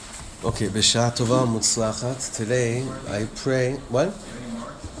Okay, B'Shah Tova Mutzlachat. Today, I pray... What?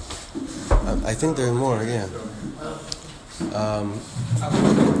 I think there are more, yeah.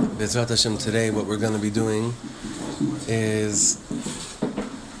 B'Ezrat Hashem, today what we're going to be doing is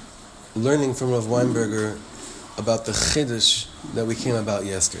learning from Rav Weinberger about the Chiddush that we came about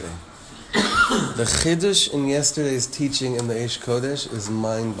yesterday. The Chiddush in yesterday's teaching in the Aish Kodesh is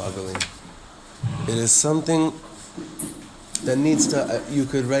mind-boggling. It is something that needs to... you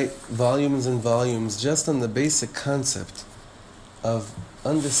could write volumes and volumes just on the basic concept of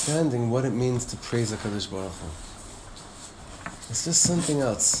understanding what it means to praise HaKadosh Baruch Hu. It's just something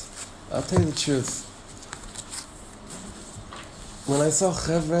else. I'll tell you the truth. When I saw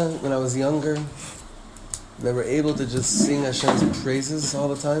Chevra, when I was younger, they were able to just sing Hashem's praises all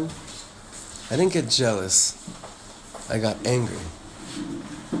the time, I didn't get jealous. I got angry.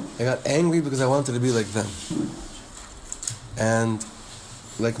 I got angry because I wanted to be like them. And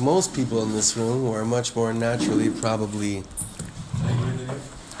like most people in this room who are much more naturally probably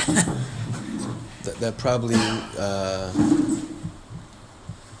that probably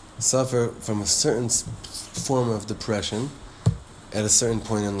suffer from a certain form of depression at a certain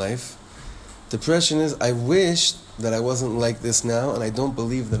point in life. Depression is, I wish that I wasn't like this now, and I don't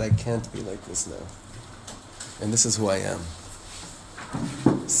believe that I can't be like this now. And this is who I am.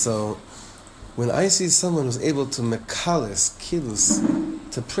 So, when I see someone who's able to mekalis, kilus,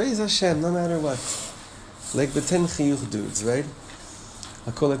 to praise Hashem no matter what, like the 10 chiyuch dudes, right?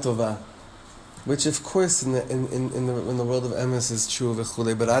 Hakol tova, which of course in the world of emes is true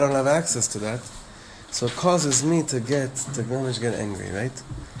v'chulei, but I don't have access to that, so it causes me to get angry, right?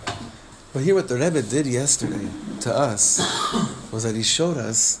 But here what the Rebbe did yesterday to us was that he showed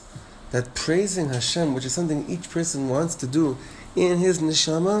us that praising Hashem, which is something each person wants to do in his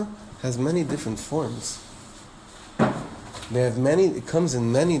neshama, has many different forms. It comes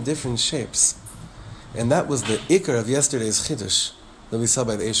in many different shapes. And that was the ikar of yesterday's Chiddush that we saw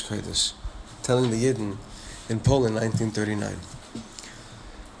by the Aish Kodesh, telling the Yidden in Poland, 1939.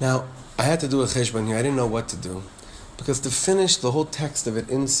 Now, I had to do a cheshbon here. I didn't know what to do. Because to finish the whole text of it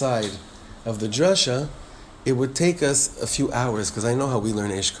inside of the drasha, it would take us a few hours, because I know how we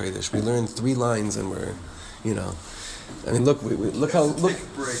learn Aish Kodesh. We learn 3 lines and we're, I mean, look how thin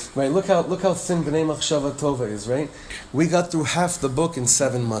B'nai Machshava Tova is, right? We got through half the book in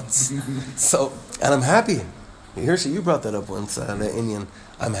 7 months. So, and I'm happy. Hirshi, you brought that up once, the Indian.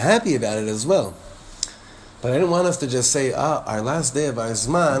 I'm happy about it as well. But I didn't want us to just say, our last day of our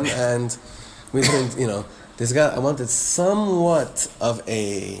Zman, and we didn't, I wanted somewhat of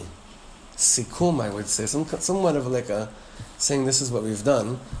a sikum, I would say, somewhat of like a saying this is what we've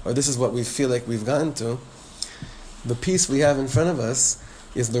done, or this is what we feel like we've gotten to. The piece we have in front of us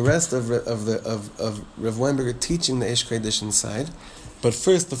is the rest of Rav Weinberger teaching the Aish Kodesh inside. But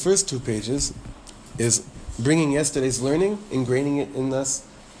first, the first 2 pages is bringing yesterday's learning, ingraining it in us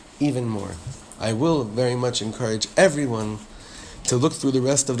even more. I will very much encourage everyone to look through the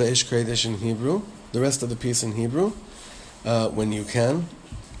rest of the Aish Kodesh in Hebrew, the rest of the piece in Hebrew, when you can.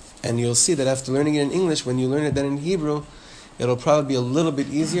 And you'll see that after learning it in English, when you learn it then in Hebrew, it'll probably be a little bit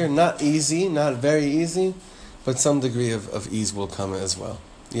easier. Not easy, not very easy, but some degree of ease will come as well.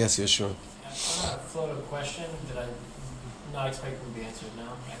 Yes, Yeshua. I want to float a question that I'm not expecting to be answered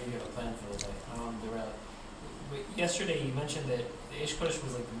now. I know you have a plan for the day. But yesterday you mentioned that the Aish Kodesh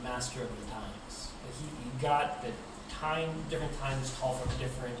was like the master of the times. Like he got the different times call for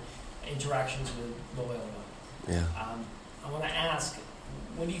different interactions with the Olam. Yeah. I want to ask,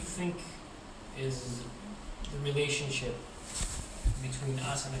 what do you think is the relationship between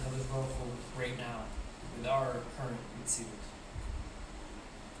us and the Kadosh Baruch Hu right now with our current mitzvot?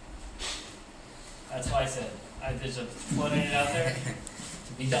 That's why I said there's a floating it out there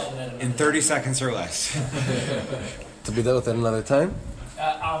to be dealt with at in 30 seconds or less. To be dealt with at another time?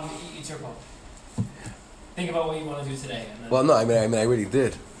 It's your call. Think about what you want to do today. And then Well, no, I mean, I already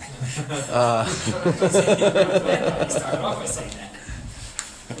did. You started off by saying that.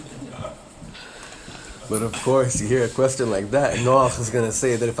 But of course, you hear a question like that, and Noach is going to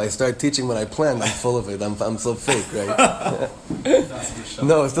say that if I start teaching what I planned, I'm full of it. I'm so fake, right?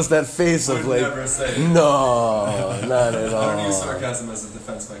 No, it's just that face of like, no, not at all. I don't use sarcasm as a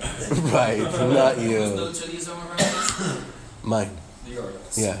defense mechanism. Right, not you. Notes are these over around? Mine.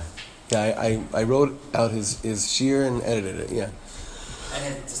 Yours. Yeah. I wrote out his shir and edited it. Yeah.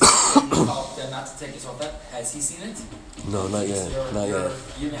 And not to take this off that, has he seen it? No, not yet. Not yet.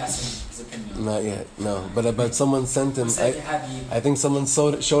 You asked him his opinion. Not yet. No, but someone sent him. I think someone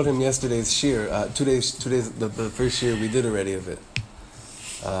showed him yesterday's shir. Today's the first shir we did already of it.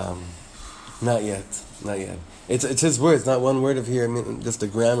 Not yet. Not yet. It's his words, not one word of here. I mean, just the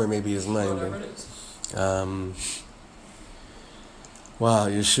grammar maybe is mine. Whatever it is. Wow,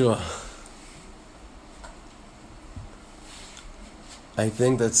 Yeshua. I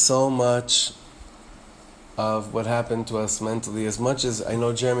think that so much of what happened to us mentally, as much as I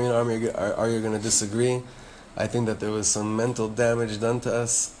know Jeremy and Army are going to disagree, I think that there was some mental damage done to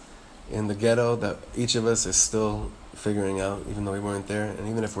us in the ghetto that each of us is still figuring out, even though we weren't there, and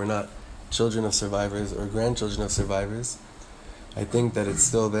even if we're not children of survivors or grandchildren of survivors, I think that it's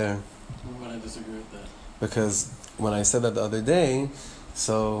still there. I'm going to disagree with that. Because when I said that the other day,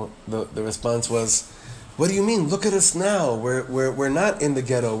 so the response was, "What do you mean? Look at us now. We're not in the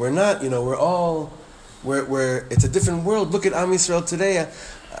ghetto. We're not. We're it's a different world. Look at Am Yisrael today."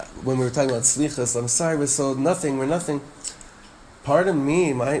 When we were talking about slichas, I'm sorry, we're so nothing. We're nothing. Part of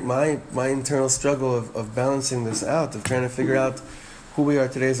me, my internal struggle of balancing this out, of trying to figure out who we are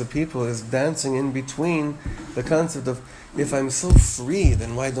today as a people, is dancing in between the concept of, if I'm so free,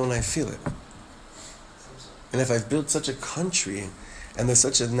 then why don't I feel it? And if I've built such a country, and there's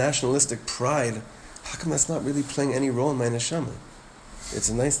such a nationalistic pride, how come that's not really playing any role in my neshama? It's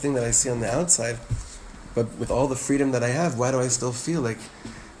a nice thing that I see on the outside, but with all the freedom that I have, why do I still feel like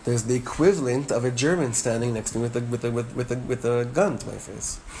there's the equivalent of a German standing next to me with a gun to my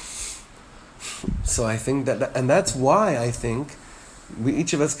face? So I think and that's why I think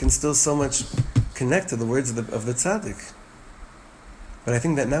each of us can still so much connect to the words of the tzaddik. But I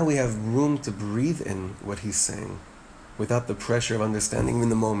think that now we have room to breathe in what he's saying, without the pressure of understanding in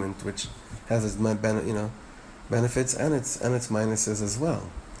the moment, which has its benefits and its minuses as well.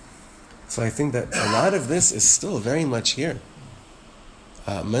 So I think that a lot of this is still very much here,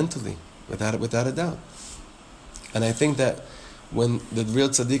 mentally, without a doubt. And I think that when the real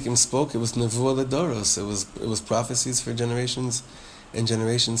tzaddikim spoke, it was nevuah ledoros. It was prophecies for generations and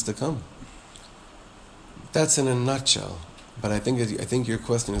generations to come. That's in a nutshell. But I think your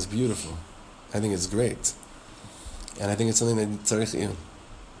question is beautiful. I think it's great. And I think it's something that tzarich iyun,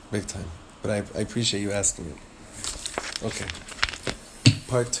 big time. But I appreciate you asking it. Okay.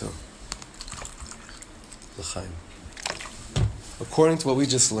 Part 2. L'chaim. According to what we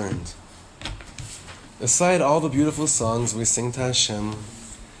just learned, aside all the beautiful songs we sing to Hashem,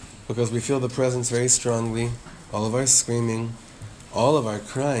 because we feel the presence very strongly, all of our screaming, all of our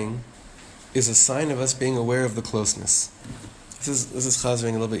crying, is a sign of us being aware of the closeness. This is chazering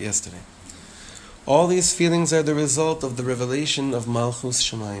a little bit yesterday. All these feelings are the result of the revelation of Malchus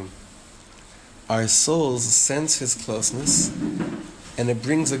Shemaim. Our souls sense His closeness, and it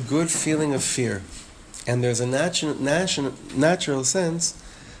brings a good feeling of fear. And there's a natural sense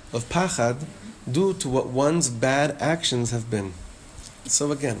of pachad due to what one's bad actions have been.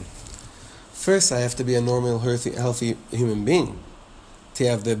 So again, first I have to be a normal, healthy human being to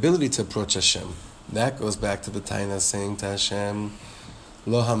have the ability to approach Hashem. That goes back to the Taina saying to Hashem,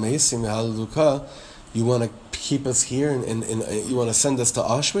 Lo hamesim v'haluka, you want to keep us here and you want to send us to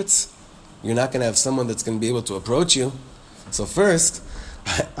Auschwitz? You're not going to have someone that's going to be able to approach you. So first,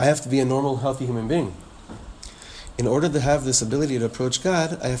 I have to be a normal, healthy human being. In order to have this ability to approach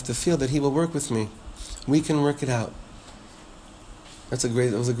God, I have to feel that He will work with me. We can work it out. That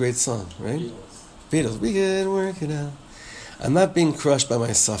was a great song, right? Beatles. We can work it out. I'm not being crushed by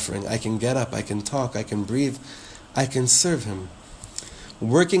my suffering. I can get up, I can talk, I can breathe, I can serve Him.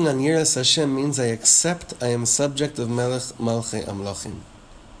 Working on Yiras Hashem means I accept I am subject of Melech Malchei Amlachim.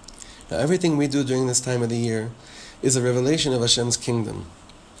 Now everything we do during this time of the year is a revelation of Hashem's kingdom.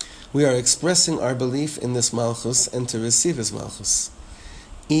 We are expressing our belief in this Malchus and to receive His Malchus.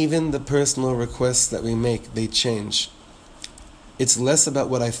 Even the personal requests that we make, they change. It's less about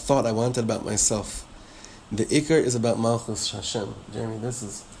what I thought I wanted about myself. The Ikar is about Malchus Hashem. Jeremy, this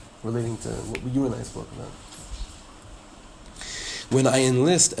is relating to what you and I spoke about. When I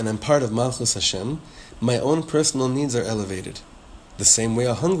enlist and I'm part of Malchus Hashem, my own personal needs are elevated. The same way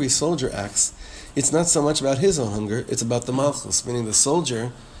a hungry soldier acts, it's not so much about his own hunger, it's about the Malchus, meaning the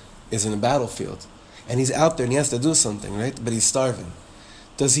soldier is in a battlefield, and he's out there and he has to do something, right? But he's starving.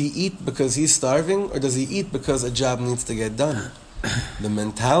 Does he eat because he's starving, or does he eat because a job needs to get done? The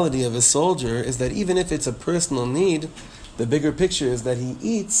mentality of a soldier is that even if it's a personal need, the bigger picture is that he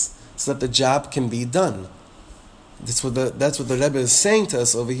eats so that the job can be done. That's what the Rebbe is saying to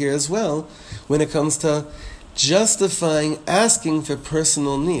us over here as well, when it comes to justifying asking for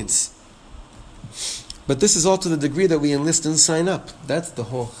personal needs. But this is all to the degree that we enlist and sign up. That's the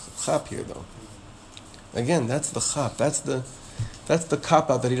whole chap here, though. Again, that's the chap. That's the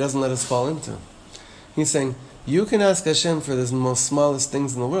cop-out that he doesn't let us fall into. He's saying, you can ask Hashem for the most smallest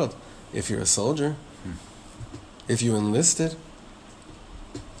things in the world. If you're a soldier, if you enlisted,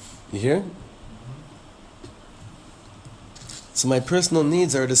 you hear? So my personal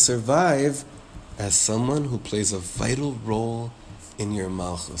needs are to survive as someone who plays a vital role in your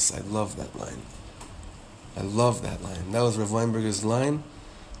malchus. I love that line. I love that line. That was Rav Weinberger's line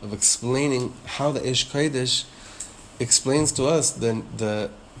of explaining how the Aish Kodesh explains to us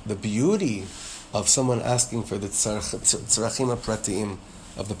the beauty of someone asking for the tzarachim pratiim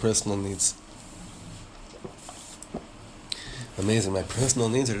of the personal needs. Amazing. My personal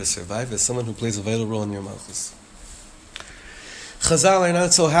needs are to survive as someone who plays a vital role in your malchus. Chazal are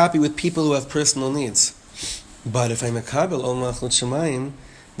not so happy with people who have personal needs. But if I'm a kabel ol malchut shemayim,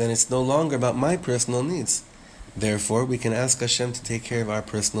 then it's no longer about my personal needs. Therefore, we can ask Hashem to take care of our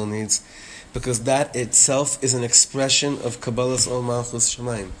personal needs, because that itself is an expression of Kabbalas ol malchus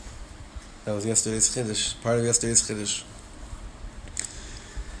shemayim. That was yesterday's chiddush, part of yesterday's chiddush.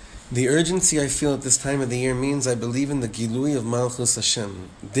 The urgency I feel at this time of the year means I believe in the Gilui of Malchus Hashem.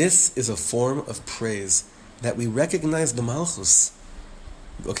 This is a form of praise, that we recognize the Malchus.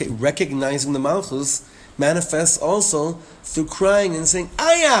 Okay, recognizing the Malchus manifests also through crying and saying,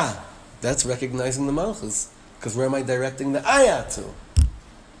 Ayah! That's recognizing the Malchus. Because where am I directing the Ayah to?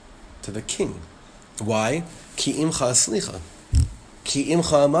 To the king. Why? Ki imcha aslicha. Ki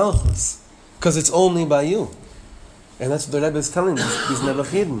imcha Malchus. Because it's only by you. And that's what the Rebbe is telling us. He's never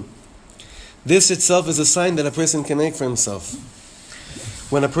hidden. This itself is a sign that a person can make for himself.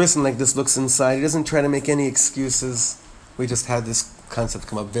 When a person like this looks inside, he doesn't try to make any excuses. We just had this concept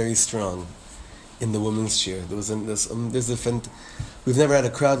come up very strong in the women's shir. There was we've never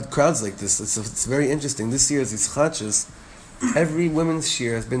had crowds like this. It's very interesting. This year's Yitzchachis, every women's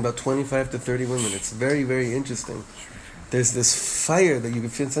shir has been about 25 to 30 women. It's very, very interesting. There's this fire that you can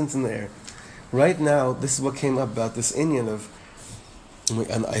feel sense in the air. Right now, this is what came up about this inyan of,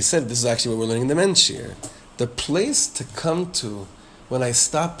 and I said this is actually what we're learning in the men's shir. The place to come to when I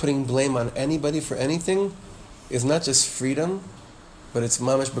stop putting blame on anybody for anything is not just freedom, but it's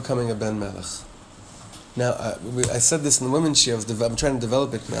mamash becoming a ben melech. Now, I said this in the women's shir. I'm trying to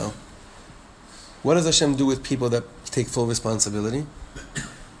develop it now. What does Hashem do with people that take full responsibility?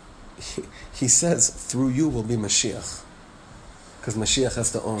 He says, through you will be Mashiach. Because Mashiach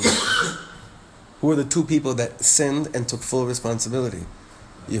has to own it. Who are the two people that sinned and took full responsibility?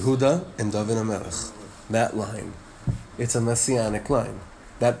 Yehuda and David HaMelech. That line. It's a messianic line.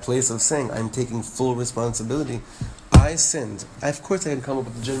 That place of saying, I'm taking full responsibility. I sinned. Of course I can come up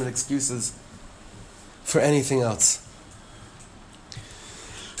with legitimate excuses for anything else.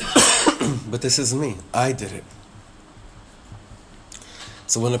 But this is me. I did it.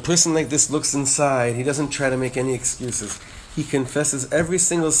 So when a person like this looks inside, he doesn't try to make any excuses. He confesses every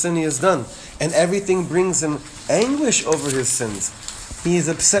single sin he has done. And everything brings him anguish over his sins. He is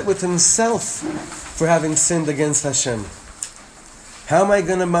upset with himself for having sinned against Hashem. How am I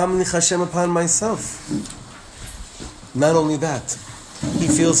going to mamlich Hashem upon myself? Not only that, he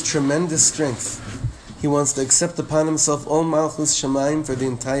feels tremendous strength. He wants to accept upon himself all Malchus Shemaim for the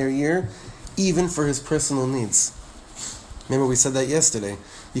entire year, even for his personal needs. Remember we said that yesterday.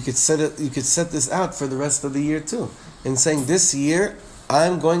 You could set this out for the rest of the year too, and saying this year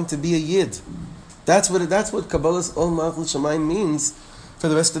I'm going to be a yid. That's what Kabbalah's all Malchus Shemaim means for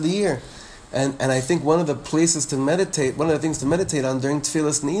the rest of the year. And I think one of the things to meditate on during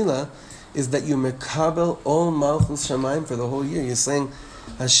Tfilas Ne'ilah is that you mekabel all Malchus Shemaim for the whole year. You're saying,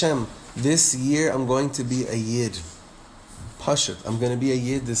 Hashem, this year I'm going to be a yid. Pashut, I'm going to be a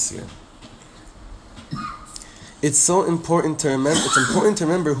yid this year. It's so important to remember. It's important to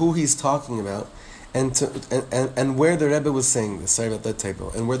remember who he's talking about, and where the Rebbe was saying this. Sorry about that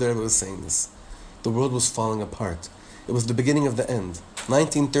typo. And where the Rebbe was saying this, the world was falling apart. It was the beginning of the end.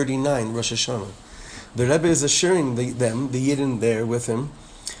 1939, Rosh Hashana. The Rebbe is assuring the Yidden there with him,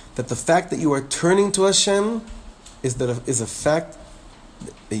 that the fact that you are turning to Hashem is a fact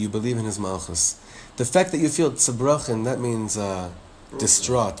that you believe in His Malchus. The fact that you feel tzabrachin, that means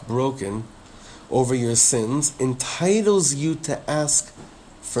distraught, broken, over your sins, entitles you to ask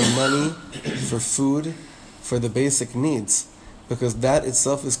for money, for food, for the basic needs. Because that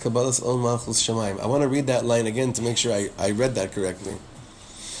itself is Kabbalah's own Malchus Shemaim. I want to read that line again to make sure I read that correctly.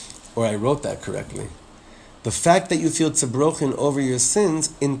 Or I wrote that correctly. The fact that you feel tzabrochen over your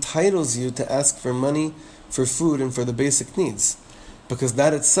sins entitles you to ask for money, for food, and for the basic needs. Because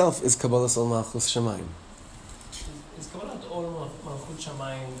that itself is Kabbalah's own Malchus Shemaim. Is Kabbalah's own Malchus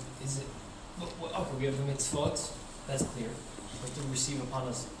Shemaim, is it... Okay, we have the mitzvot, that's clear. We have to receive upon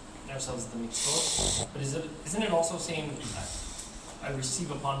ourselves the mitzvot. But isn't it also saying... I receive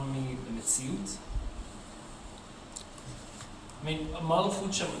upon me the mitziut. I mean,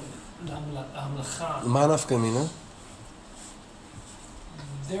 malchut hamlacha. Manaf kamina.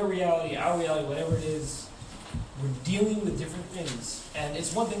 Their reality, our reality, whatever it is, we're dealing with different things. And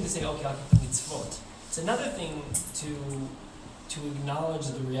it's one thing to say, okay, I'll keep the mitzvot. It's another thing to acknowledge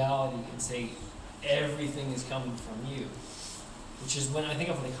the reality and say, everything is coming from you. Which is when I think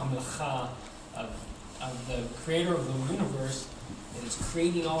of like hamlacha, of the creator of the universe, and it's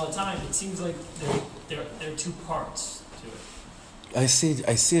creating all the time. It seems like there are two parts to it. I see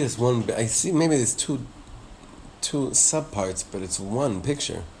it as one. I see maybe there's two subparts, but it's one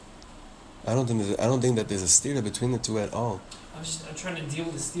picture. I don't think that there's a stira between the two at all. I'm trying to deal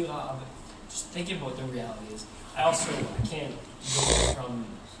with the stira of it. Just thinking about what the reality is. I can't go from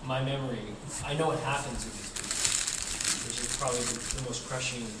my memory. I know what happens with these people, which is probably the most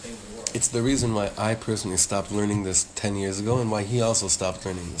crushing thing in the world. It's the reason why I personally stopped learning this 10 years ago, and why he also stopped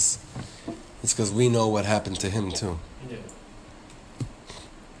learning this. It's because we know what happened to him too. Yeah.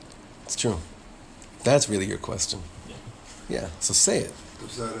 It's true. That's really your question. Yeah. So say it.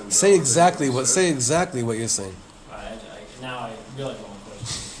 Say Say exactly what you're saying. Now I realize what my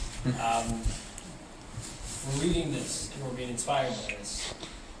question is. We're reading this and we're being inspired by this.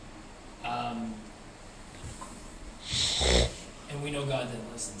 And we know God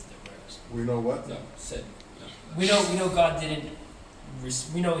didn't listen to their prayers. We know what? No, said. We know God didn't.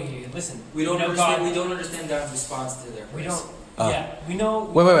 We know He listened. We don't know understand. We don't understand God's response to their We prayers. don't. We know.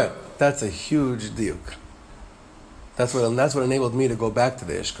 Wait. That's a huge diuk. That's what enabled me to go back to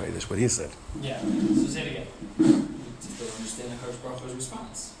the Aish Kodesh, what he said. Yeah. So say it again. We just don't understand the Baruch Hu's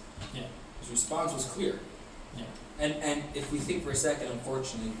response. Yeah. His response was clear. Yeah. And if we think for a second,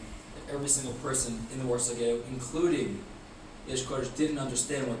 unfortunately, that every single person in the Rosh Hashana, including Aish Kodesh, didn't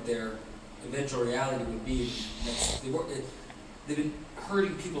understand what their eventual reality would be. They've been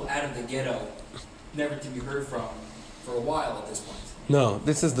herding people out of the ghetto, never to be heard from, for a while at this point. No,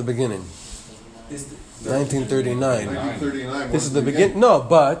 this is the beginning. This, 1939. 1939. This is the beginning. No,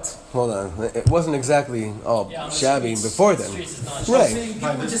 but hold on. It wasn't exactly all shabby before then. Right.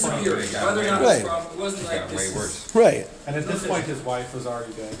 People disappeared. Whether or not Right. it wasn't like this. Way worse. Right. And at this point, his wife was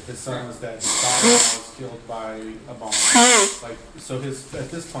already dead. His son was dead. His daughter was killed by a bomb. Like, so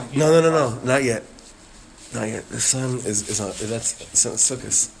at this point, No. Not yet. The son is on. That's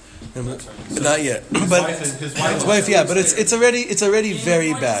Sukkot. Not yet. But his wife, yeah. But it's already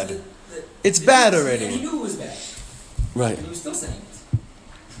very bad. It's bad already. And he knew it was bad. Right. And he was still saying it.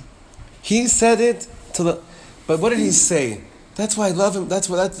 He said it to the. But what did he say? That's why I love him. That's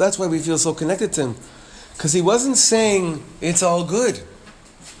why we feel so connected to him, because he wasn't saying it's all good.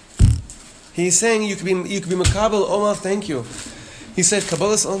 He's saying you could be makabel omar. Thank you. He said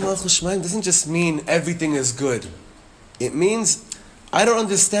kabbalas omar chushmayim doesn't just mean everything is good. It means I don't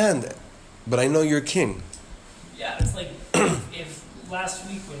understand it, but I know you're king. Yeah, it's like if last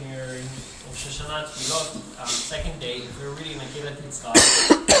week when we were in Rosh Hashana Tefillot, second day, if we were reading Makilat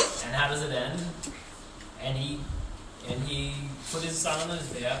Yitzchak, and how does it end? And he put his son on his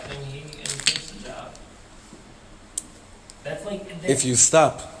back and he finished the job. That's like If you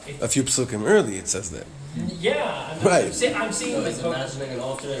stop a few psukim early, it says that. Yeah, Right. I'm seeing He's imagining an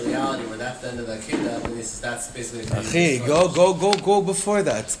alternate reality where that's the end of the kingdom, and that's basically. Achi, go before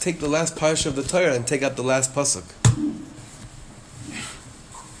that. Take the last parsha of the Torah and take out the last pasuk.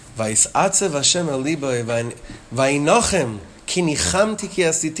 Vayisatzev Hashem al libo vayinochem ki nichamti ki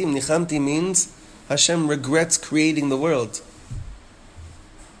asitim. Nichamti means Hashem regrets creating the world.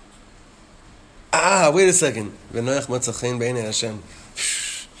 Wait a second. V'noach matzachein b'einei Hashem.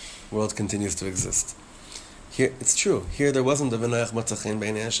 World continues to exist. Here, it's true. Here there wasn't the v'noach matzachein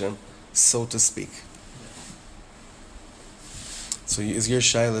b'einei Hashem, so to speak. So is your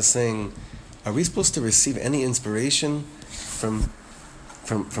shaila saying, are we supposed to receive any inspiration from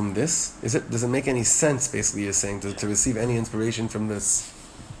this? Does it make any sense, basically, you're saying, to receive any inspiration from this?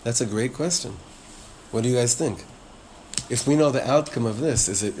 That's a great question. What do you guys think? If we know the outcome of this,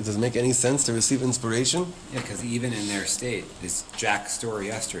 does it make any sense to receive inspiration? Yeah, because even in their state, this Jack's story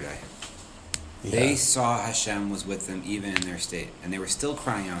yesterday, Yeah. they saw Hashem was with them even in their state, and they were still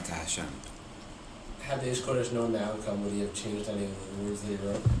crying out to Hashem. Had the Aish Kodesh known the outcome, would he have changed any of the words that he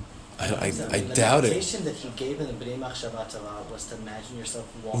wrote? I The doubt it. meditation that he gave in the B'nai Machshava Tova was to imagine yourself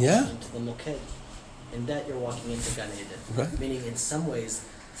walking Yeah. into the Moked. In that you're walking into Gan Eden. Right. Meaning, in some ways,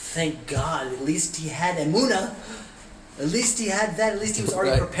 thank God, at least he had Emunah. At least he had that. At least he was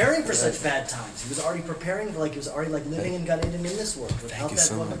already Right. preparing for such bad times. He was already preparing, he was already living in Gan Eden in this world. Without you that,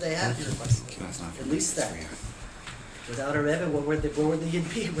 so what much. would they have? That's not At least that. Without a Rebbe, where would they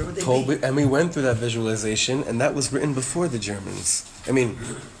be? Where would they be? And we went through that visualization, and that was written before the Germans. I mean,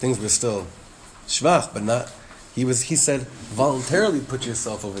 things were still schwach, but not. He said, voluntarily put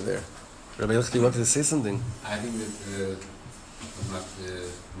yourself over there. Rabbi Lichty wanted to say something. I think that, if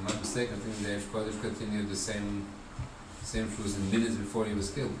I'm not mistaken, I think the Aish Kodesh continued the same same truth in minutes before he was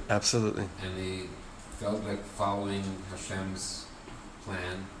killed. Absolutely. And he felt like following Hashem's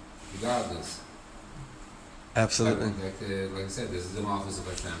plan regardless. Absolutely. Like I said, this is the office of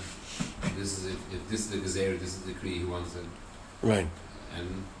Hashem. This is if this is the Gezer, this is the decree he wants it. Right. And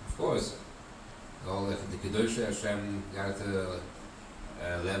of course, all the Kedosh Hashem got to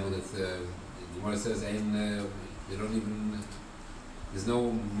a level that the Gemara says, they don't even, there's no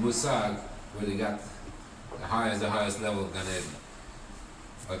musag where they got the highest level of Gan Eden.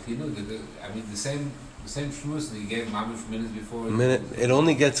 But he knew that, the same shmuz that he gave Mamish minutes before. It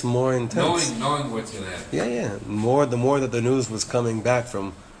only gets more intense. Knowing what's going to happen. Yeah. The more that the news was coming back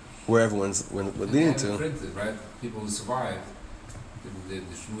from where everyone's leading to. Printed, right? People who survived the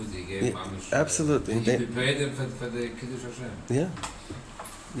shmuz he gave Mamish. Absolutely. He prepared them for the Kiddush Hashem.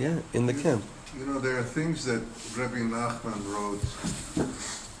 Yeah, in the camp. There are things that Rabbi Nachman wrote,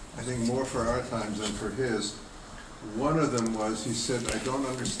 I think more for our times than for his. One of them was, he said, I don't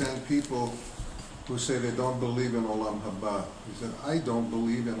understand people who say they don't believe in Olam Haba. He said, I don't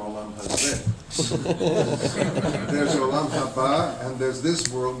believe in Olam Hazeh. There's Olam Haba, and there's this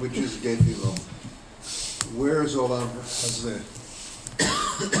world, which is Getilom. Where's Olam Hazeh?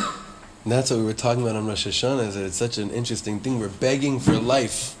 That's what we were talking about on Rosh Hashana, is that it's such an interesting thing. We're begging for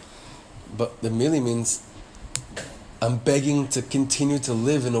life, but that really means I'm begging to continue to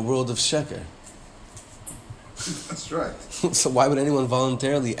live in a world of sheker. That's right. So why would anyone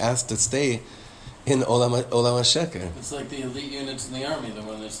voluntarily ask to stay in Olam HaSheker? It's like the elite units in the army, the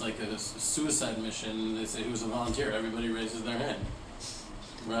one that's like a suicide mission. They say who's a volunteer. Everybody raises their hand,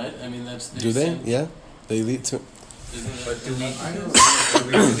 right? That's the do they? Yeah, the elite. But do we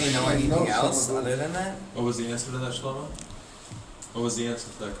really know anything else other than that? What was the answer to that, Shlomo? What was the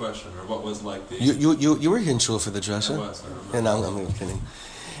answer to that question, or what was like the? You were here in shul for the drasha. I was. I remember. And I'm kidding.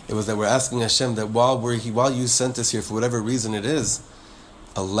 It was that we're asking Hashem that while you sent us here for whatever reason it is,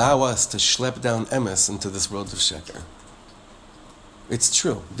 allow us to schlep down emes into this world of sheker. It's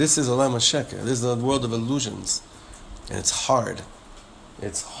true. This is Olam HaSheker. This is a world of illusions, and it's hard.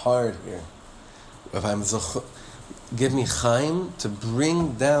 It's hard here. If I'm give me chaim to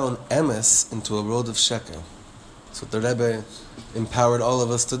bring down emes into a world of sheker. That's what the Rebbe empowered all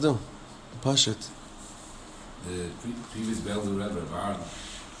of us to do. Pashut. The previous Belzer Rebbe, Baron,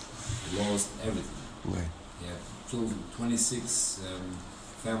 lost everything. Right. Yeah, killed 26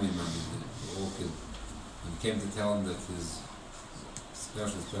 family members, they were all killed. And came to tell him that his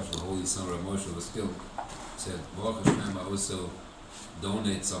special holy son Rav Moshe was killed. He said, Baruch Hashem, I also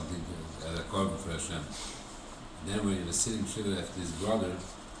donate something as a korban for Hashem. And then when he was sitting shiva after his brother,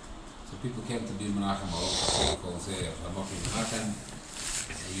 so people came to be Menachem all and say, Menachem,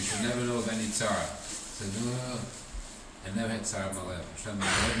 you should never know of any tzara. He said, no, I never had tzara in my life. Hashem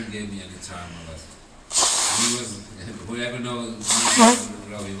never gave me any tzara in my life. He was, whoever knows,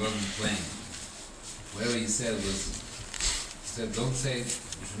 he wasn't playing. Whatever he said was, he said, don't say you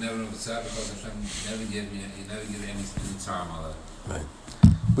should never know tzara because Hashem never gave me any tzara in my life. Right.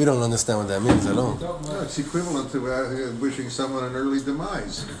 We don't understand what that means at all. No, it's equivalent to wishing someone an early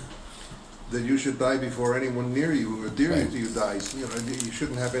demise. That you should die before anyone near you or dear to you dies. You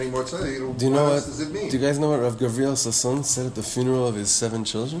shouldn't have any more tzara. Do you know what what? else does it mean? Do you guys know what Rav Gavriel Sasson said at the funeral of his 7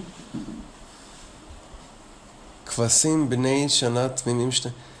 children? Kvasim b'nei shanat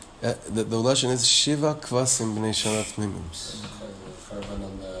mimim. The lashon is Shiva kvasim b'nei shanat mimim. Carbon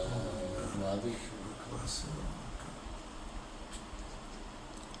on the Nadi.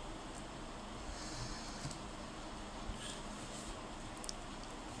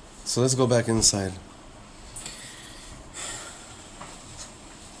 So let's go back inside.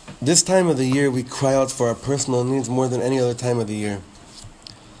 This time of the year, we cry out for our personal needs more than any other time of the year.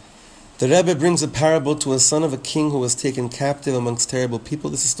 The Rebbe brings a parable to a son of a king who was taken captive amongst terrible people.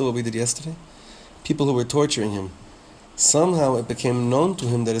 This is still what we did yesterday. People who were torturing him. Somehow it became known to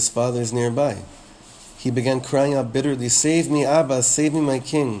him that his father is nearby. He began crying out bitterly, "Save me, Abba, save me, my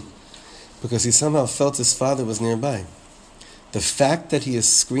king," because he somehow felt his father was nearby. The fact that he is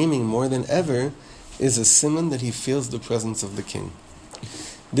screaming more than ever is a siman that he feels the presence of the king.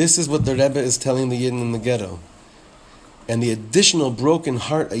 This is what the Rebbe is telling the Yidden in the ghetto. And the additional broken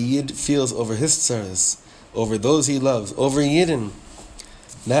heart a Yid feels over his tzaras, over those he loves, over Yidden,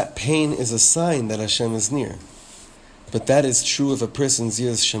 that pain is a sign that Hashem is near. But that is true if a person's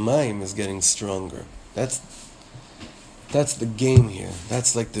Yiras Shamayim is getting stronger. That's the game here.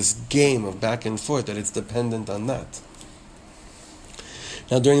 That's like this game of back and forth, that it's dependent on that.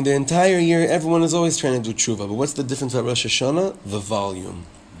 Now, during the entire year, everyone is always trying to do tshuva. But what's the difference about Rosh Hashana? The volume.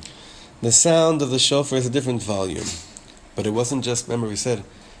 The sound of the shofar is a different volume. But it wasn't just, remember we said,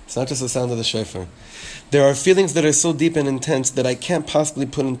 It's not just the sound of the shofar. There are feelings that are so deep and intense that I can't possibly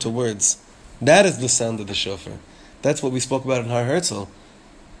put into words. That is the sound of the shofar. That's what we spoke about in Har Herzl,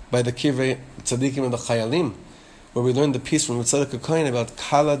 by the Kivrei Tzadikim and the Chayalim, where we learned the piece from Tzaddik HaKohen about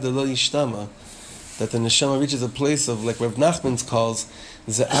Kala de lo Yishtama, that the neshama reaches a place of, like Rav Nachman's calls,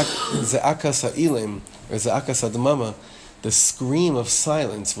 Ze'akas ha'ilem, or Ze'akas ha'dmama, the scream of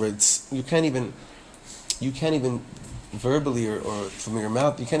silence, where it's you can't even verbally or from your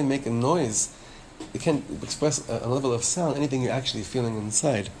mouth, you can't even make a noise. You can't express a level of sound, anything you're actually feeling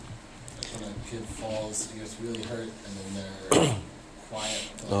inside. When a kid falls, he gets really hurt, and then they're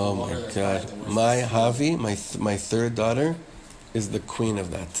quiet. Oh my God! My Havi, my third daughter, is the queen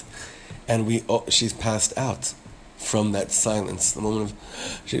of that, and she's passed out from that silence. The moment of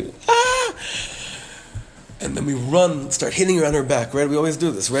and then we run, start hitting her on her back. Right, we always do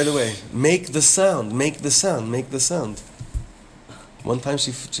this right away. Make the sound, make the sound, make the sound. One time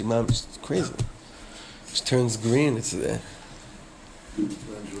she's crazy. She turns green. It's Then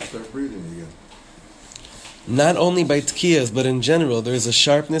she'll start breathing again. not only by tkiyas, but in general, there is a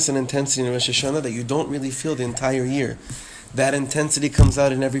sharpness and intensity in Rosh Hashana that you don't really feel the entire year. That intensity comes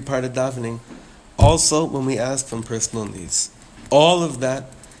out in every part of davening. Also, when we ask from personal needs. All of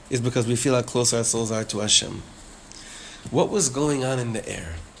that is because we feel how close our souls are to Hashem. What was going on in the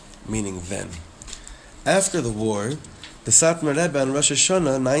air? Meaning then. After the war, the Satmar Rebbe on Rosh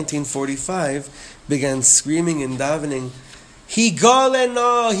Hashana, 1945, began screaming and davening,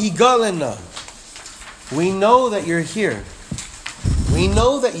 Higalena, Higalena. We know that you're here. We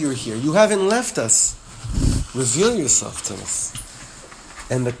know that you're here. You haven't left us. Reveal yourself to us.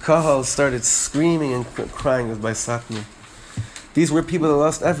 And the Kahal started screaming and crying. It was by Satmar. These were people that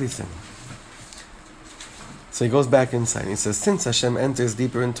lost everything. So he goes back inside. He says, since Hashem enters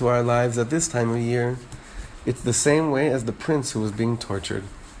deeper into our lives at this time of year, it's the same way as the prince who was being tortured.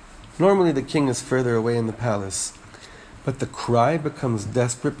 Normally the king is further away in the palace, but the cry becomes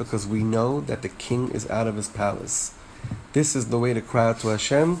desperate because we know that the king is out of his palace. This is the way to cry out to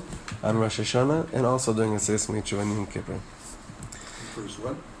Hashem on Rosh Hashana and also during Aseret Tshuva and Yom Kippur. First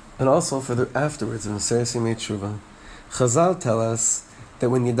what? And also for the afterwards in Aseret Tshuva. Chazal tell us that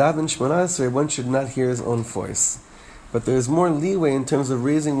when you daven Shemona Esrei, one should not hear his own voice. But there is more leeway in terms of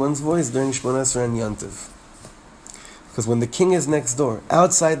raising one's voice during Shemona Esrei and Yantiv. Because when the king is next door,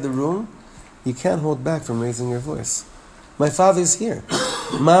 outside the room, you can't hold back from raising your voice. My father's here.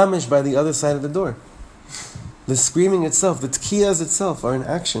 Mamish by the other side of the door. The screaming itself, the tkiyas itself, are an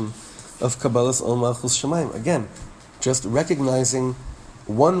action of Kabbalas Ol Malchus Shemaim. Again, just recognizing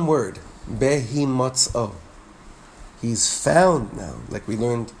one word, Behi Motz'o. He's found now, like we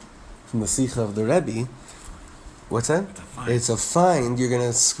learned from the Sikha of the Rebbe. What's that? It's a find. You're going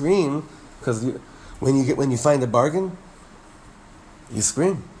to scream because when you find a bargain, you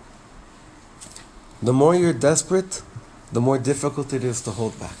scream. The more you're desperate, the more difficult it is to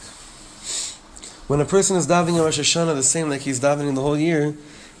hold back. When a person is davening on Rosh Hashana the same like he's davening the whole year,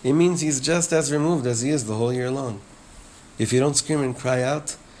 it means he's just as removed as he is the whole year long. If you don't scream and cry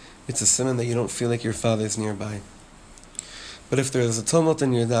out, it's a sign that you don't feel like your father is nearby. But if there is a tumult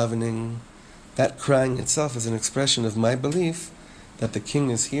in your davening, that crying itself is an expression of my belief that the king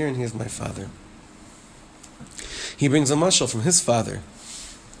is here and he is my father. He brings a mashal from his father.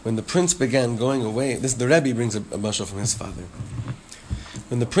 When the prince began going away, the Rebbe brings a mashal from his father.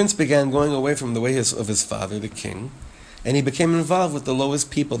 When the prince began going away from the way of his father, the king, and he became involved with the lowest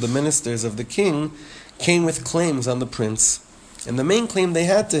people, the ministers of the king, came with claims on the prince. And the main claim they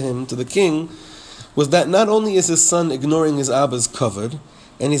had to him, to the king, was that not only is his son ignoring his Abba's kavod,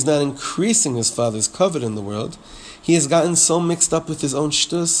 and he's not increasing his father's kavod in the world, he has gotten so mixed up with his own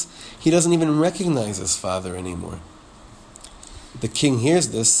shtus, he doesn't even recognize his father anymore. The king hears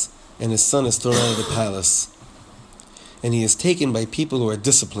this, and his son is thrown out of the palace. And he is taken by people who are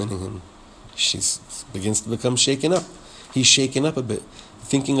disciplining him. She begins to become shaken up. He's shaken up a bit,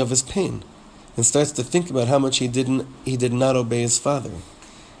 thinking of his pain, and starts to think about how much he did not obey his father.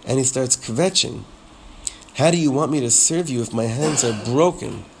 And he starts kvetching. How do you want me to serve you if my hands are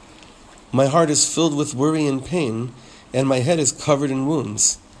broken? My heart is filled with worry and pain, and my head is covered in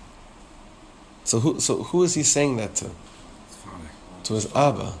wounds. So who is he saying that to? To his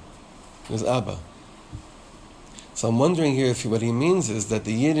Abba. His Abba. So I'm wondering here if what he means is that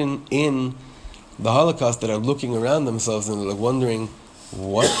the Yidden in the Holocaust that are looking around themselves and they're wondering,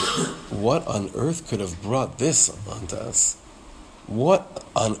 what on earth could have brought this onto us? What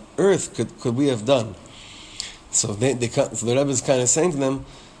on earth could we have done? So so the Rebbe is kind of saying to them,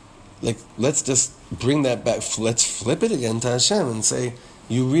 like, let's just bring that back. Let's flip it again to Hashem and say,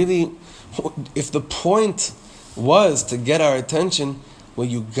 you really, if the point was to get our attention, Well,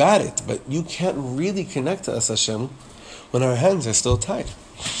 you got it, but you can't really connect to us, Hashem, when our hands are still tied.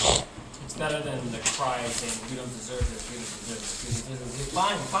 It's better than the cry saying, we don't deserve this, we don't deserve this.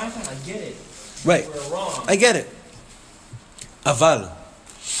 Fine, I get it. Right. We're wrong. I get it. Aval.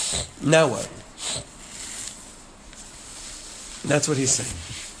 Now what? That's what he's saying.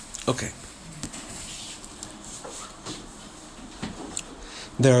 Okay.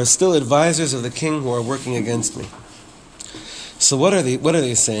 There are still advisors of the king who are working against me. So what are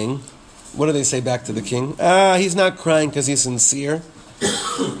they saying? What do they say back to the king? He's not crying because he's sincere.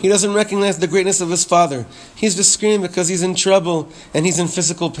 He doesn't recognize the greatness of his father. He's just screaming because he's in trouble and he's in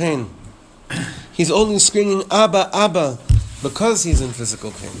physical pain. He's only screaming, Abba, Abba, because he's in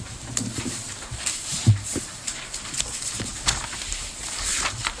physical pain.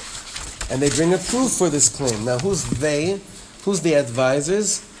 And they bring a proof for this claim. Now, who's they? Who's the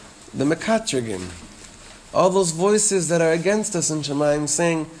advisors? The Mekatrigim. All those voices that are against us in Shemaim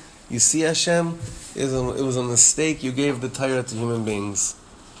saying, you see Hashem, it was a mistake. You gave the Torah to human beings.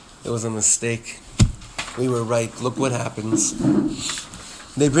 It was a mistake. We were right. Look what happens.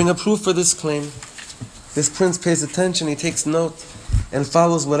 They bring a proof for this claim. This prince pays attention, he takes note, and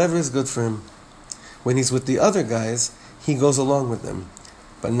follows whatever is good for him. When he's with the other guys, he goes along with them.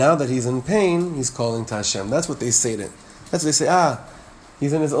 But now that he's in pain, he's calling to Hashem. That's what they say. That's what they say.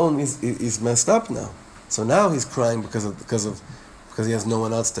 He's in his own. He's messed up now. So now he's crying because he has no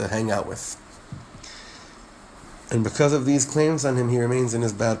one else to hang out with. And because of these claims on him, he remains in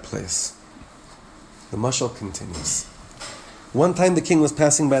his bad place. The mashal continues. One time the king was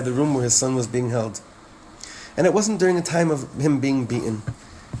passing by the room where his son was being held. And it wasn't during the time of him being beaten.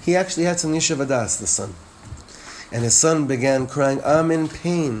 He actually had some yeshavadas, the son. And his son began crying, I'm in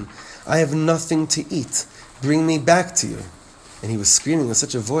pain. I have nothing to eat. Bring me back to you. And he was screaming with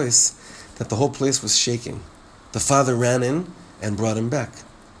such a voice that the whole place was shaking. The father ran in and brought him back.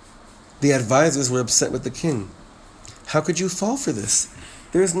 The advisors were upset with the king. How could you fall for this?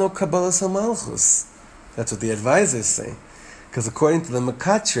 There is no Kabbalah Samalchus. That's what the advisors say. Because according to the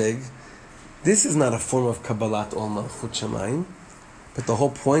Mekatreg, this is not a form of Kabbalat Ol Malchut Shamayim. But the whole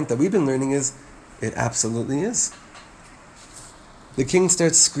point that we've been learning is, it absolutely is. The king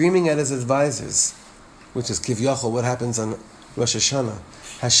starts screaming at his advisors, which is Kivyachol, what happens on Rosh Hashana.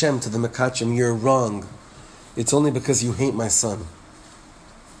 Hashem, to the Mekatrim, you're wrong. It's only because you hate my son.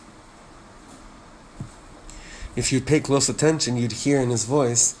 If you pay close attention, you'd hear in his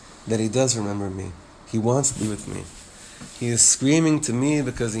voice that he does remember me. He wants to be with me. He is screaming to me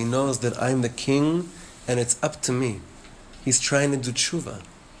because he knows that I'm the king and it's up to me. He's trying to do tshuva.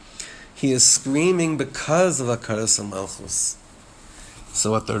 He is screaming because of Akaras HaMalchus.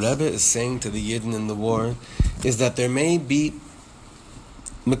 So what the Rebbe is saying to the Yidden in the war is that there may be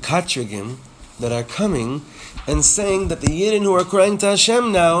Mekatrigim that are coming and saying that the Yidden who are crying to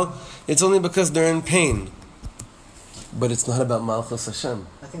Hashem now, it's only because they're in pain. But it's not about Malchus Hashem.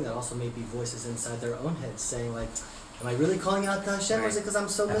 I think that also may be voices inside their own heads saying like, am I really calling out to Hashem, or is it because I'm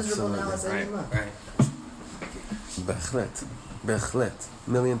so miserable now? Right. Bechlet.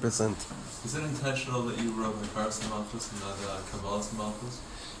 1,000,000%. Is it intentional that you wrote Akaras Malchus and not Kabbalah Malchus?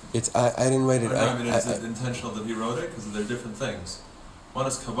 I didn't write it. Is it intentional that he wrote it? Because they're different things. One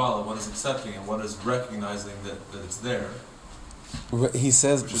is Kabbalah, one is accepting, and one is recognizing that it's there. He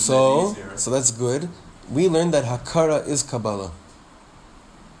says, so that's good. We learned that Hakara is Kabbalah.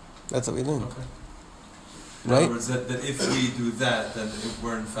 That's what we learned. Okay. In Right? other words, that if we do that, then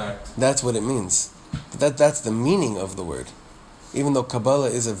we're in fact... That's what it means. That's the meaning of the word. Even though Kabbalah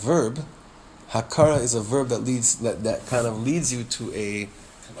is a verb, Hakara is a verb that kind of leads you to a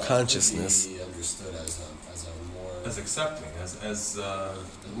consciousness. Could be understood as a more... As accepting, as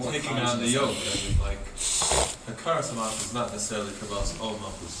more taking on the yoke. conscious. I mean, like, Akaras Malchus is not necessarily Kabbalah's old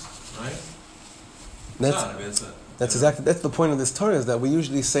Malchus, right? That's the point of this Torah, is that we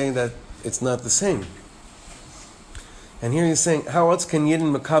usually say that it's not the same. And here he's saying, how else can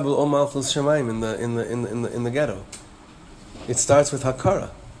Yidden Makabel O Malchus Shemaim in the ghetto? It starts with Hakara.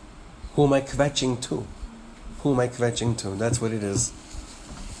 Who am I kvetching to? Who am I kvetching to? That's what it is.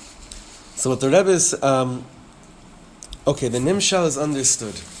 So what the Rebbe is, the Nimshal is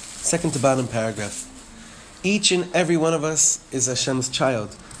understood. Second to bottom paragraph. Each and every one of us is Hashem's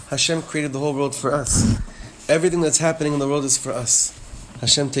child. Hashem created the whole world for us. Everything that's happening in the world is for us.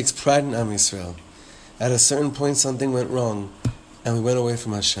 Hashem takes pride in Am Yisrael. At a certain point, something went wrong, and we went away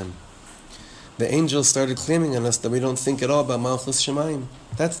from Hashem. The angels started claiming on us that we don't think at all about Malchus Shemaim.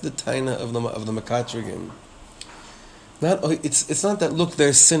 That's the taina of the Mekatrigim. It's not that, look,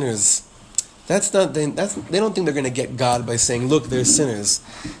 they're sinners. They don't think they're going to get God by saying, look, they're sinners.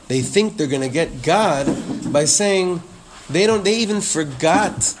 They think they're going to get God by saying, They even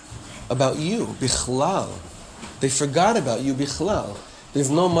forgot about you, bichlal. They forgot about you, bichlal. There's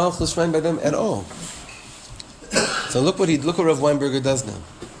no malchus shemaim by them at all. So look what Rav Weinberger does now.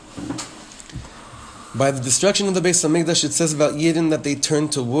 By the destruction of the Beis Hamikdash, it says about Yidden that they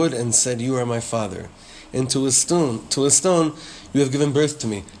turned to wood and said, "You are my father," and to a stone, you have given birth to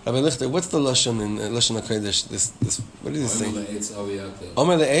me. Rabbi Lichter, what's the lashon in Lashon HaKodesh? This, what did he say?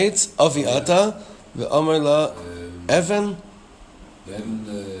 Omer le'etz aviata, ve'omer la even,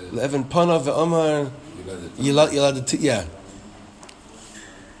 le'even pana, ve'omer yiladet. Yeah.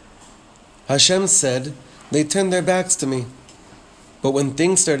 Hashem said, they turned their backs to me. But when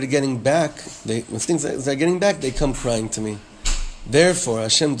things started getting back, they come crying to me. Therefore,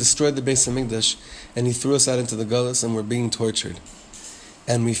 Hashem destroyed the Beis Hamikdash, and He threw us out into the Galus, and we're being tortured.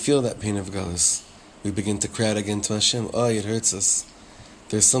 And we feel that pain of Galus. We begin to cry out again to Hashem. Oh, it hurts us.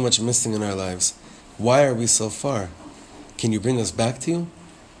 There's so much missing in our lives. Why are we so far? Can you bring us back to you?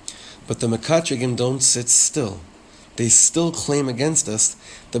 But the Mekatrigim don't sit still. They still claim against us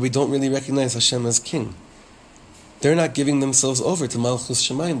that we don't really recognize Hashem as King. They're not giving themselves over to Malchus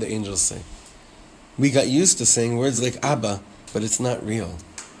Shemaim, the angels say. We got used to saying words like Abba, but it's not real.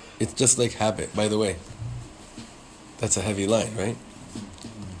 It's just like habit, by the way. That's a heavy line, right?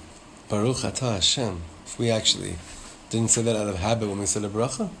 Baruch Atah Hashem. If we actually didn't say that out of habit when we said a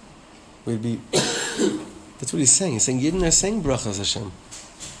bracha, we'd be... That's what he's saying. He's saying Yidden are saying brachas Hashem.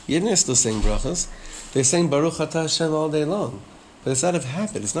 Yidden are still saying brachas. They're saying Baruch Atah Hashem all day long. But it's out of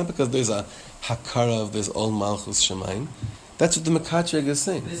habit. It's not because there's a hakara of this all Malchus Shemaim. That's what the Mekatreg is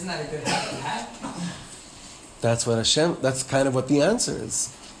saying. But isn't that a good habit to have? That's what Hashem, that's kind of what the answer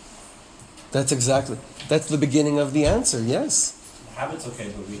is. That's the beginning of the answer, yes. The habit's okay,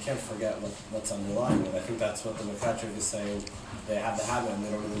 but we can't forget what's underlying it. I think that's what the Mekatreg is saying. They have the habit and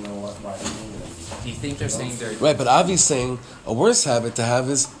they don't really know why they're doing it. Do you think they're saying they're... Right, but Avi's saying a worse habit to have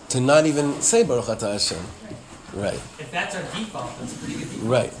is to not even say Baruch Atah Hashem. Right. If that's our default, that's a pretty good default.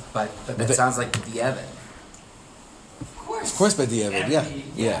 Right. But that sounds like the Evan. Of course by the Evid,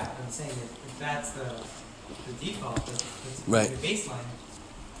 yeah. I'm saying if that's the default, that's right. the baseline.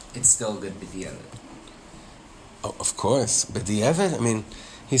 It's still good b'diavad. Oh, of course. B'diavad, I mean,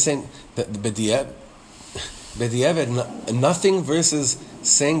 he's saying that b'diavad, nothing versus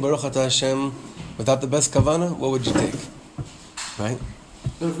saying Baruch Atah Hashem without the best kavanah, what would you take? Right?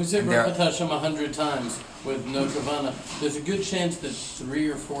 But if we say Baruch Atah Hashem 100 times with no kavanah, there's a good chance that 3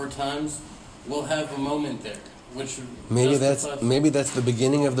 or 4 times we'll have a moment there. Which maybe that's the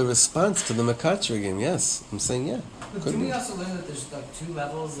beginning of the response to the Mekatrigim. Yes, I'm saying yeah. But can we also learn that there's like 2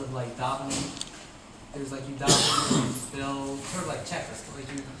 levels of like davening? There's like you daven, you fill, sort of like checklist. Like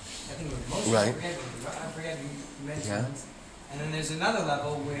you, I think it was most. Right. I forget you mentioned once. And then there's another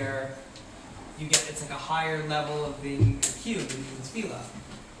level where it's like a higher level of being acute in tefillah.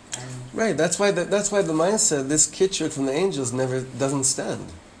 Right. That's why the Maya said this kitchut from the angels doesn't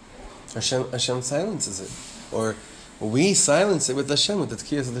stand. Hashem silences it. Or we silence it with Hashem, with the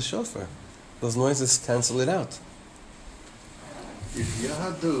tkiyas of the shofar. Those noises cancel it out. If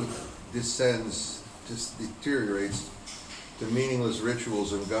Yahadut descends, just deteriorates to meaningless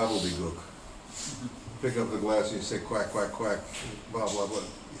rituals and gobbledygook, pick up the glass and you say quack, quack, quack, blah, blah, blah.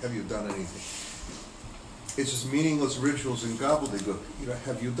 Have you done anything? It's just meaningless rituals and gobbledygook.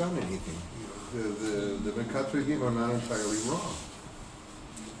 Have you done anything? The Mekatrigim are not entirely wrong.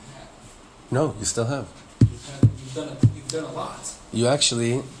 No, you still have. You've done a lot. You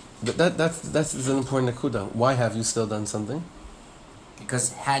actually, that's an important nakuda. Why have you still done something?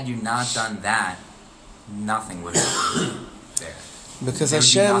 Because had you not done that, nothing would have been there. Because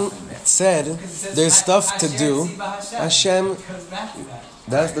Hashem said there's stuff to do. Hashem,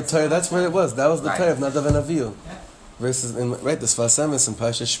 that's the Torah. That's where it was. That was the Torah of Nadav and Avihu. Versus the Sfas Emes and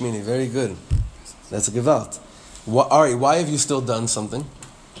Pasha Shmini. Very good. That's a gewalt. Ari, why have you still done something?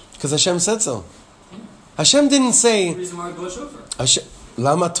 Because Hashem said so. Hashem didn't say.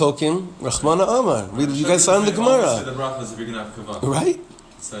 Lama tokim Rachmana Amar. You guys saw in the Gemara. Right?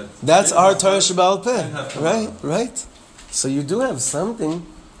 That's our Torah Sheba'al Peh. Right. So you do have something.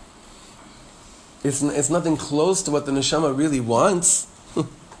 It's nothing close to what the neshama really wants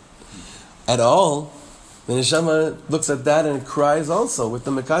at all. The neshama looks at that and it cries also with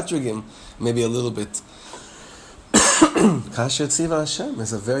the Mekatrigim, maybe a little bit. Kasher Tziva Hashem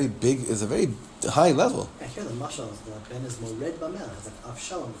is a very high level. I hear the mashal, the Ben is more red bamel. It's like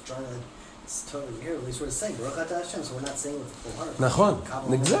Avshalom trying to here, at least we're saying Baruch Atah Hashem, so we're not saying with the full heart.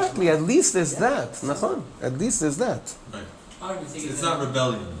 Nachon. Exactly. At least there's that. Nachon. At least there's that. Right. It's not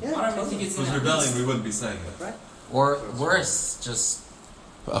rebellion. Yeah, I don't think if it was rebellion, we wouldn't be saying it. Right. Or worse, just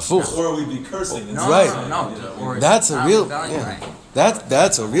Afuch. Or we'd be cursing. No, Right. no. Or That's a not real, rebelling, yeah. right.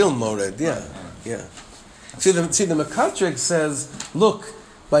 That's a real mored, yeah. See the Makatrik says, look,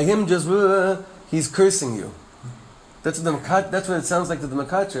 by him just he's cursing you. That's what it sounds like to the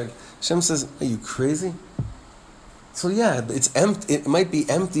Makatrik. Hashem says, are you crazy? So yeah, it's empty. It might be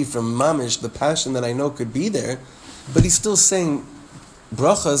empty from mamish, the passion that I know could be there, but he's still saying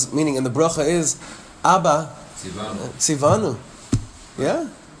brachas, meaning, and the bracha is Abba Tzivanu. Yeah.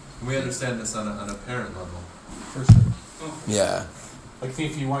 We understand this on a parent level. For sure. Yeah. Like, see,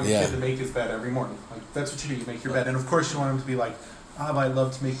 if you want your kid to make his bed every morning, like, that's what you do, you make your bed. And of course you want him to be like, I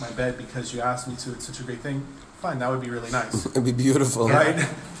love to make my bed because you asked me to, it's such a great thing. Fine, that would be really nice. It'd be beautiful. Right?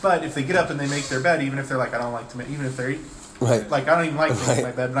 But if they get up and they make their bed, even if they're like, I don't like to make, even if they're, Right. like, I don't even like making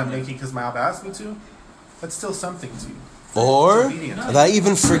my bed, but I'm making because my Abba asked me to, that's still something to you. Or that I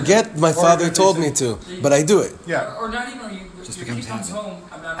even forget my father told me to, but I do it. Yeah. Or not even, your kid comes home,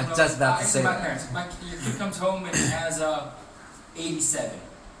 I was just about to say my that. parents, your kid comes home and has a 87,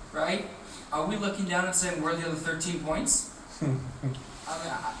 right? Are we looking down and saying, where are the other 13 points?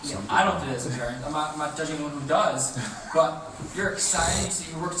 I don't do this as a parent. I'm not judging anyone who does, but you're excited, you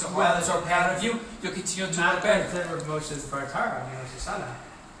see you work so hard, I'm so proud of you, you'll continue to work better. Not Rav Moshe's Bartara on Rosh Hashana.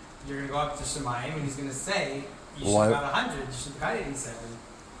 You're going to go up to Shemayim and he's going to say, you should have got 100, you should have got 87.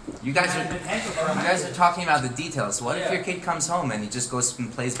 You guys are talking about the details. What if your kid comes home and he just goes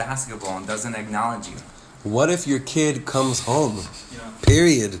and plays basketball and doesn't acknowledge you? What if your kid comes home?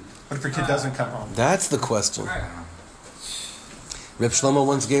 Period. What if your kid doesn't come home? That's the question. Reb Shlomo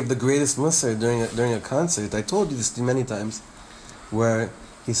once gave the greatest musar during a concert. I told you this many times, where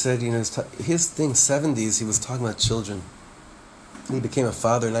he said, his thing, 70s, he was talking about children. He became a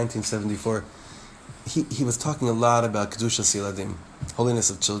father in 1974. He was talking a lot about Kedushas Yiladim,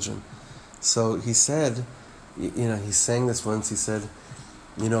 holiness of children. So he said, he sang this once, he said,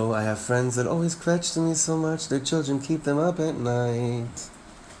 I have friends that always question me so much, their children keep them up at night,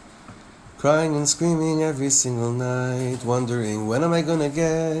 crying and screaming every single night, wondering when am I gonna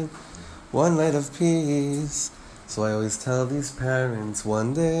get one night of peace. So I always tell these parents,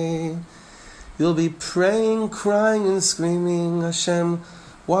 one day you'll be praying, crying and screaming, Hashem,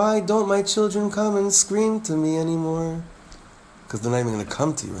 why don't my children come and scream to me anymore? Because they're not even going to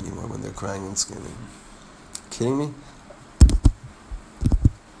come to you anymore when they're crying and screaming. Kidding me?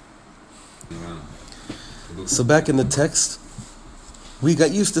 So back in the text, we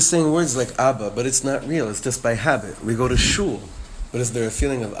got used to saying words like Abba, but it's not real. It's just by habit. We go to shul, but is there a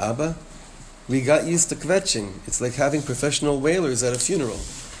feeling of Abba? We got used to kvetching. It's like having professional wailers at a funeral.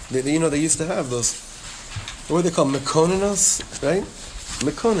 They used to have those, what were they called? Mekonenos, right?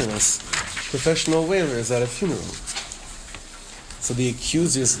 Mekonenos, professional wailers at a funeral. So the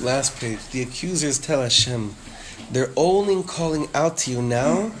accusers, last page, the accusers tell Hashem, they're only calling out to you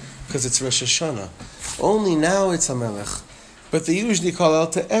now because it's Rosh Hashana. Only now it's HaMelech. But they usually call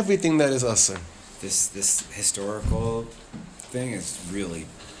out to everything that is Asr. This historical thing is really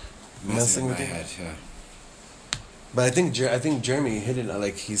messing with my head. Yeah. But I think Jeremy hit it,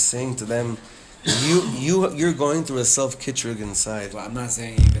 like he's saying to them, you're going through a self-kitrug inside. Well, I'm not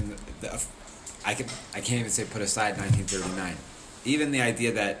saying even I can't even say put aside 1939. Even the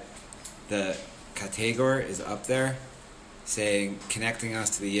idea that the Kategor is up there, saying connecting us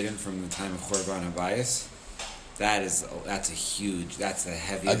to the Yidden from the time of Chorban Habayis, that's the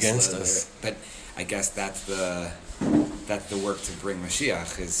heaviest against layer. us. But I guess that's the work to bring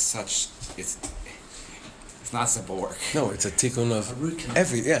Mashiach is such it's not simple work. No, it's a tikkun of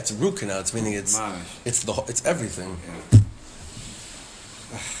it's a root canal. It's meaning it's everything. Yeah.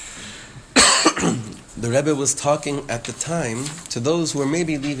 The Rebbe was talking at the time to those who were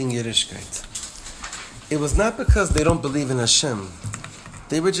maybe leaving Yiddishkeit. It was not because they don't believe in Hashem.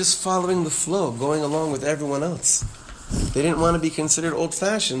 They were just following the flow, going along with everyone else. They didn't want to be considered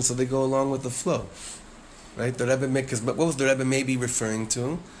old-fashioned, so they go along with the flow. Right? The Rebbe what was the Rebbe maybe referring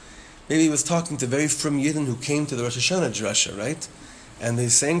to? Maybe he was talking to very frum Yidden who came to the Rosh Hashana drasha, right? And they're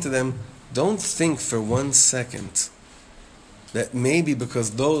saying to them, don't think for 1 second that maybe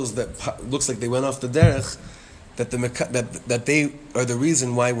because those that looks like they went off the derech, that they are the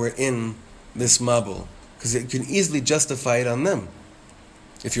reason why we're in this mabul. Because you can easily justify it on them.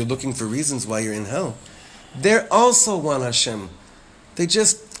 If you're looking for reasons why you're in hell. They're also one Hashem. They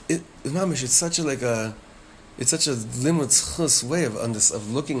just, it's such a limud tzchus way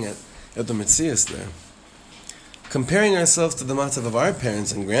of looking at the Metzias there. Comparing ourselves to the matzav of our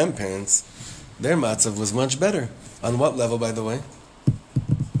parents and grandparents, their matzav was much better. On what level, by the way?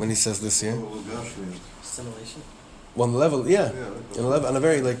 When he says this here? Assimilation? One level, yeah. On a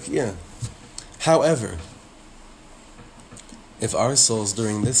very, However, if our souls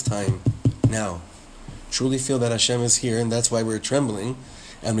during this time, now, truly feel that Hashem is here, and that's why we're trembling,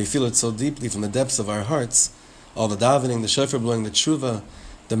 and we feel it so deeply from the depths of our hearts, all the davening, the shofar blowing, the tshuva,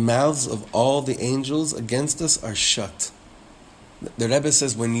 the mouths of all the angels against us are shut. The Rebbe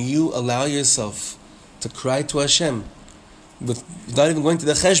says, when you allow yourself to cry to Hashem, without even going to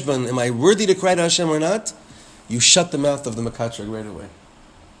the cheshbon, am I worthy to cry to Hashem or not? You shut the mouth of the mekatreg right away.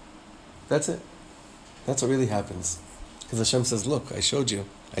 That's it. That's what really happens. Because Hashem says, look, I showed you.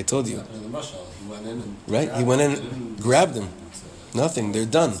 I told you. In the mashal, he went in and right? He went in and grabbed them. Nothing. They're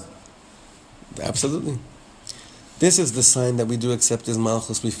done. Absolutely. This is the sign that we do accept His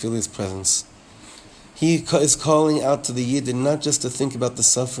Malchus. We feel His presence. He is calling out to the Yidden not just to think about the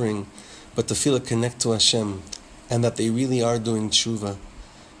suffering, but to feel a connect to Hashem, and that they really are doing tshuva.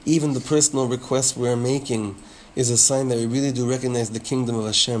 Even the personal requests we are making is a sign that we really do recognize the kingdom of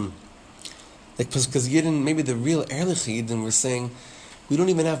Hashem. Because Yidden, maybe the real Ehrlich Yidden, were saying, we don't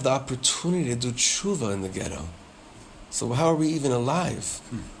even have the opportunity to do tshuva in the ghetto. So how are we even alive?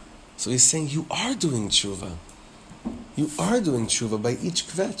 So he's saying, you are doing tshuva. You are doing tshuva by each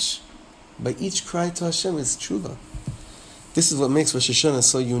kvetch. By each cry to Hashem is tshuva. This is what makes Rosh Hashana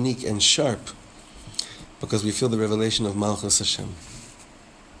so unique and sharp, because we feel the revelation of Malchus Hashem.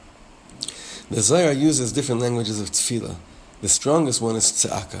 The Zohar uses different languages of tefillah. The strongest one is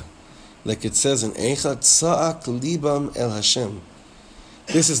tza'aka. Like it says in Eicha tza'ak libam el Hashem.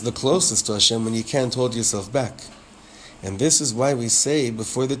 This is the closest to Hashem when you can't hold yourself back. And this is why we say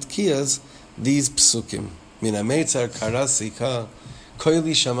before the tkiyas these psukim. Min ha-meitzar karasika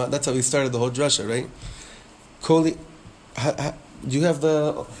koili shama. That's how we started the whole drasha, right? Koili. Do you have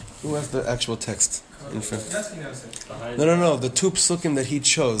the? Who has the actual text in front? No. The two psukim that he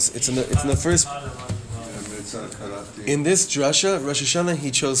chose. It's in the first. In this drasha, Rosh Hashana,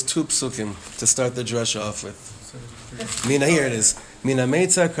 he chose two psukim to start the drasha off with. Here it is. Min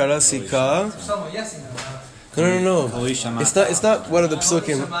ha-meitzar karasika. No. It's not one of the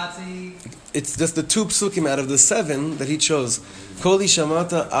psukim. It's just the two psukim out of the 7 that he chose. Koli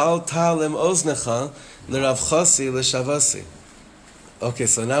shamata al talem oznecha l'Rav Chasi l'shavasi. Okay,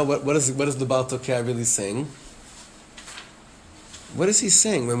 so now what is the Baal Tokeh really saying? What is he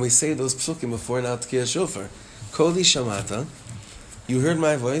saying when we say those psukim before now Tkiyah Shofar? Koli shamata, you heard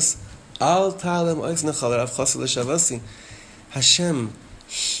my voice. Al talem oznecha l'Rav Chasi l'shavasi. Hashem,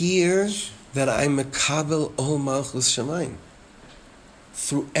 hear that I mekabel ol malchus shamayim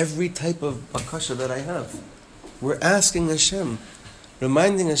through every type of bakasha that I have. We're asking Hashem,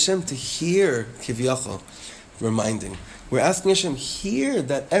 reminding Hashem to hear kivyachol, reminding. We're asking Hashem, hear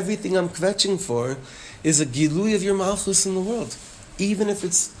that everything I'm kvetching for is a gilui of your malchus in the world, even if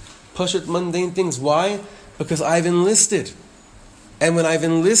it's pashat mundane things. Why? Because I've enlisted, and when I've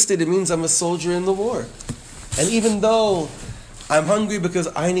enlisted, it means I'm a soldier in the war. And even though I'm hungry because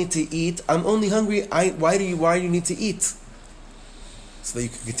I need to eat, I'm only hungry. Why do you need to eat? So that you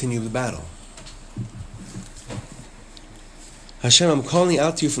can continue the battle. Hashem, I'm calling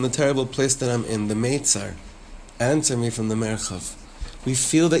out to you from the terrible place that I'm in, the Meitzar. Answer me from the Merchav. We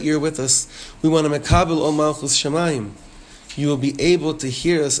feel that you're with us. We want to mekabel ol malchus shamayim. You will be able to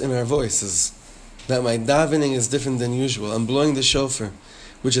hear us in our voices. That my davening is different than usual. I'm blowing the shofar,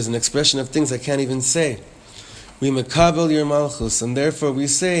 which is an expression of things I can't even say. We mekabel your malchus, and therefore we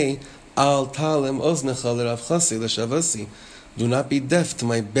say, Al talem oznecha l'Rav Chasi l'shavasi. Do not be deaf to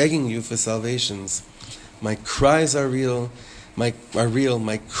my begging you for salvations. My cries are real. My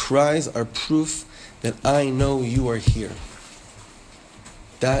cries are proof that I know you are here.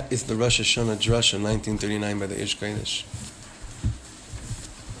 That is the Rosh Hashana drasha 1939 by the Aish Kodesh.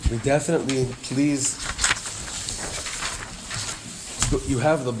 We definitely, please, you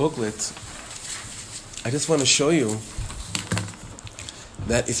have the booklet. I just want to show you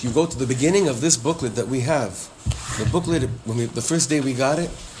that if you go to the beginning of this booklet that we have, the booklet, the first day we got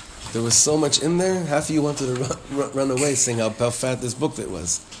it, there was so much in there, half of you wanted to run away saying how fat this booklet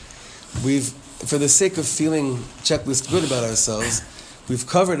was. For the sake of feeling checklist good about ourselves, we've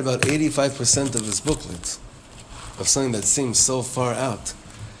covered about 85% of this booklet, of something that seems so far out.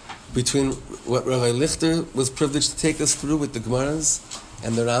 Between what Rabbi Lichter was privileged to take us through with the Gemaras,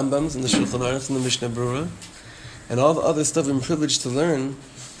 and the Rambams, and the Shulchan Aruch, and the Mishnah Berurah, and all the other stuff I'm privileged to learn.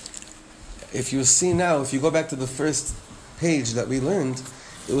 If you see now, if you go back to the first page that we learned,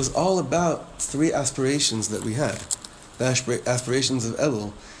 it was all about 3 aspirations that we had. The aspirations of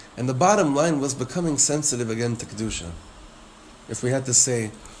Elul. And the bottom line was becoming sensitive again to Kedusha. If we had to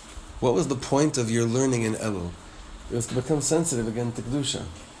say, what was the point of your learning in Elul? It was to become sensitive again to Kedusha.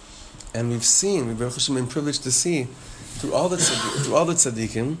 And we've been privileged to see, through all the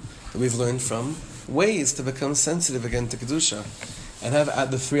tzaddikim that we've learned from, ways to become sensitive again to Kedusha and have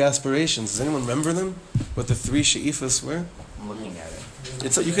the three aspirations. Does anyone remember them? What the three she'ifas were? I'm looking at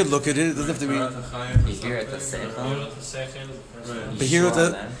it. You could look at it. It doesn't have to be.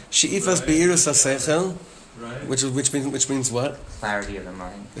 She'ifas be'irus ha'sechel, which means what? Clarity of the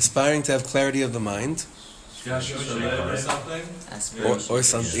mind. Aspiring to have clarity of the mind. Or something? Or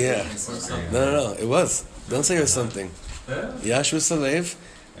something, yeah. No, it was. Don't say or something. Yashua Salev,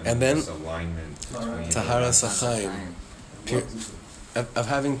 and then Tahara Sachaim. Of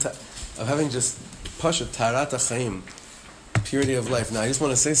having just Pasha Taharat Chaim, purity of life. Now I just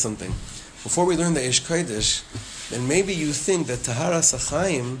want to say something. Before we learn the Aish Kodesh, then maybe you think that Tahara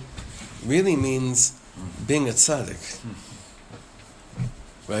Sachaim really means being a tzaddik.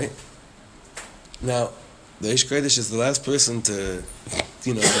 Right? Now, the Aish Kodesh is the last person to,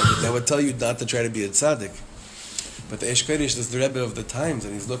 that would tell you not to try to be a tzaddik. But the Aish Kodesh is the Rebbe of the times,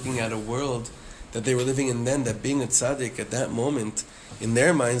 and he's looking at a world that they were living in then, that being a tzaddik at that moment, in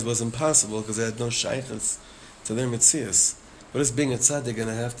their minds, was impossible because they had no shaykhs to their mitzias. What is being a tzaddik going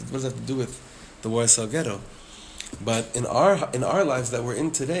to have to? What does that have to do with the Warsaw Ghetto? But in our lives that we're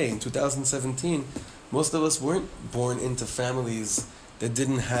in today, in 2017, most of us weren't born into families that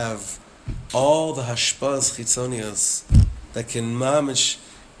didn't have all the hashpaz chitzonias that can mamish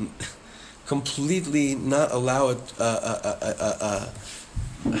completely not allow it.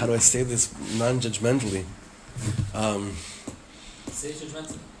 How do I say this non-judgmentally? Say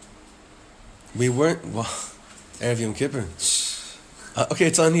judgmentally. We weren't. Well, Erev Yom Kippur. Okay,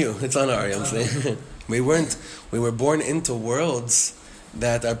 it's on you. It's on Ari. I'm saying we were born into worlds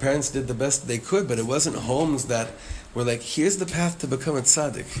that our parents did the best they could, but it wasn't homes that were like, here's the path to become a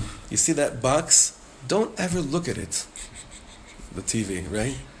tzaddik. You see that box? Don't ever look at it. The TV,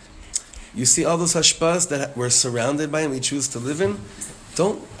 right? You see all those hashpahs that we're surrounded by and we choose to live in?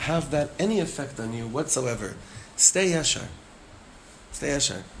 Don't have that any effect on you whatsoever. Stay yashar. Stay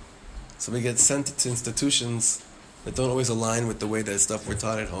yashar. So we get sent to institutions that don't always align with the way that stuff we're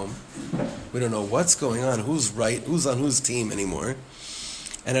taught at home. We don't know what's going on, who's right, who's on whose team anymore.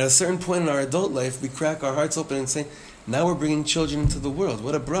 And at a certain point in our adult life, we crack our hearts open and say, now we're bringing children into the world.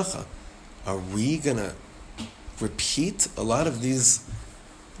 What a bracha. Are we going to repeat a lot of these,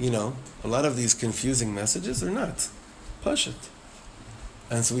 confusing messages or not? Push it.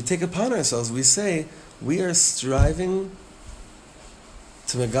 And so we take upon ourselves, we say, we are striving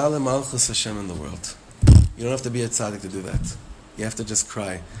to megale malchus Hashem in the world. You don't have to be a tzaddik to do that. You have to just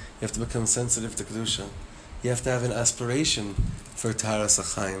cry. You have to become sensitive to Kedusha. You have to have an aspiration for Taharas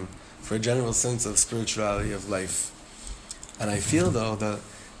HaChaim, for a general sense of spirituality of life. And I feel, though,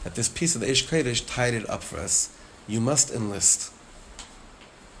 that this piece of the Aish Kodesh tied it up for us. You must enlist.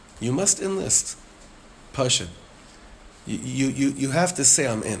 You must enlist. Push it. You have to say,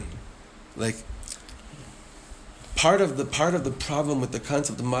 I'm in. Like, part of the problem with the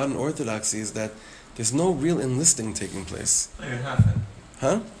concept of modern orthodoxy is that there's no real enlisting taking place. No, you're half in.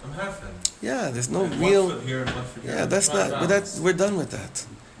 Huh? I'm half in. Yeah, there's no Like real. 1 foot here and 1 foot here. Yeah, that's not. We're done with that,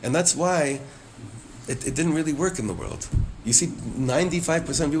 and that's why it didn't really work in the world. You see,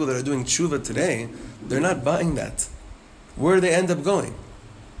 95% of people that are doing tshuva today, they're not buying that. Where do they end up going?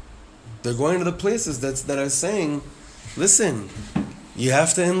 They're going to the places that are saying, listen, you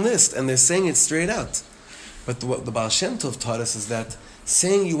have to enlist, and they're saying it straight out. But what the Baal Shem Tov taught us is that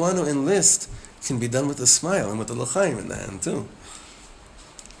saying you want to enlist can be done with a smile and with a l'chaim in the hand too.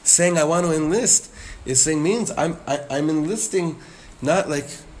 Saying I want to enlist means I'm enlisting, not like,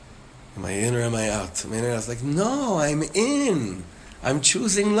 am I in or am I out? It's like, no, I'm in. I'm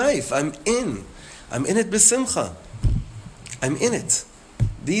choosing life. I'm in. I'm in it b'simcha. I'm in it.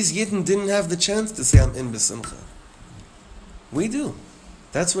 These Yidden didn't have the chance to say I'm in b'simcha. We do.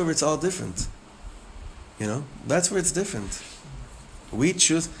 That's where it's all different. That's where it's different. We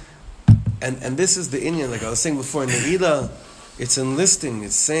choose, and this is the inyan, like I was saying before, in Nevila, it's enlisting,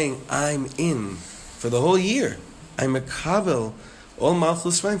 it's saying, I'm in for the whole year. I'm a kabel, all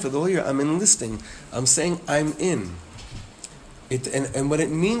malchus Shemaim for the whole year. I'm enlisting. I'm saying, I'm in. And what it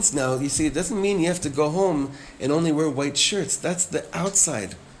means now, you see, it doesn't mean you have to go home and only wear white shirts. That's the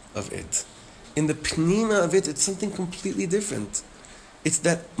outside of it. In the pnima of it, it's something completely different. It's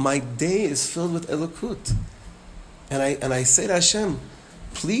that my day is filled with elokut. And I say to Hashem,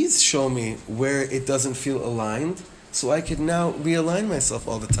 please show me where it doesn't feel aligned so I can now realign myself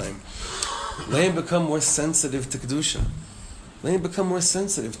all the time. Let me become more sensitive to Kedusha. Let me become more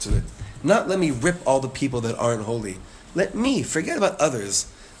sensitive to it. Not let me rip all the people that aren't holy. Let me, forget about others.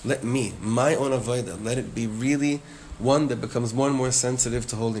 Let me, my own avodah, let it be really one that becomes more and more sensitive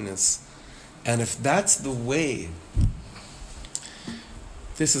to holiness. And if that's the way,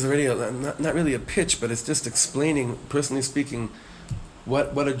 this is already not really a pitch, but it's just explaining, personally speaking,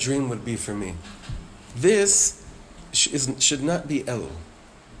 what a dream would be for me. This should not be Elul.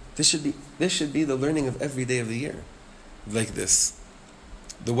 This should be the learning of every day of the year, like this.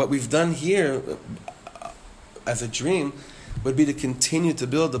 What we've done here as a dream would be to continue to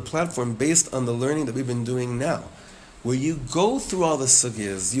build a platform based on the learning that we've been doing now, where you go through all the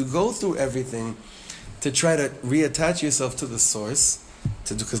sugyas, you go through everything to try to reattach yourself to the source,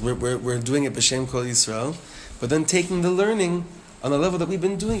 because we're doing it b'shem Kol Yisrael, but then taking the learning on the level that we've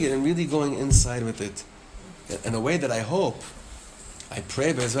been doing it and really going inside with it in a way that I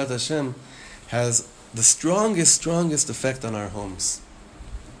pray, Be'ezrat Hashem, has the strongest effect on our homes.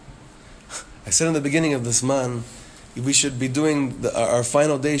 I said in the beginning of this man, we should be doing, our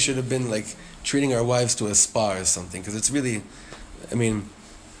final day should have been like treating our wives to a spa or something, because it's really,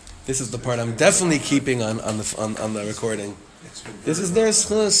 this is the part I'm definitely keeping on the recording. This is their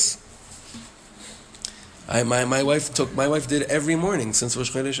schus. My wife did every morning since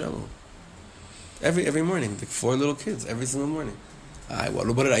Rosh Hashana. Every morning, like 4 little kids, every single morning.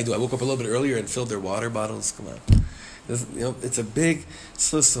 What did I do? I woke up a little bit earlier and filled their water bottles. Come on, it's a big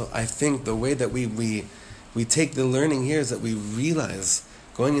schus. So I think the way that we take the learning here is that we realize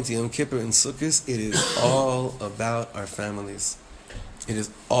going into Yom Kippur and Sukkot, it is all about our families. It is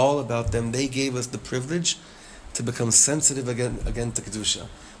all about them. They gave us the privilege to become sensitive again to Kedusha.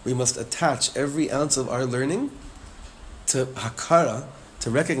 We must attach every ounce of our learning to Hakara,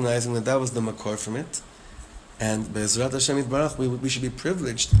 to recognizing that was the makor from it. And Be'ezrat Hashem Yitbarach, we should be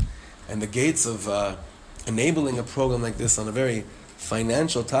privileged. And the gates of enabling a program like this on a very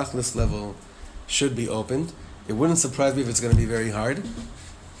financial, tachlis level should be opened. It wouldn't surprise me if it's going to be very hard,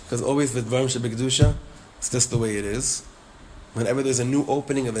 because always with Dvarim Shebekdusha, it's just the way it is. Whenever there's a new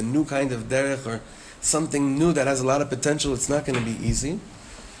opening of a new kind of derech or something new that has a lot of potential, it's not going to be easy.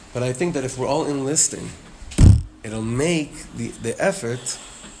 But I think that if we're all enlisting, it'll make the effort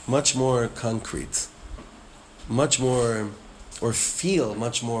much more concrete, much more, or feel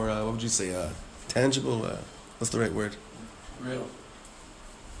much more, what would you say, tangible? What's the right word? Real.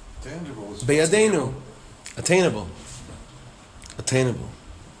 Tangible. Beyadenu. Attainable.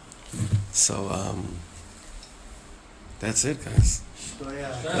 So, that's it, guys.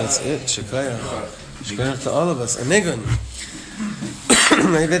 That's it. Shekaya. Shekaya to all of us. Amigun.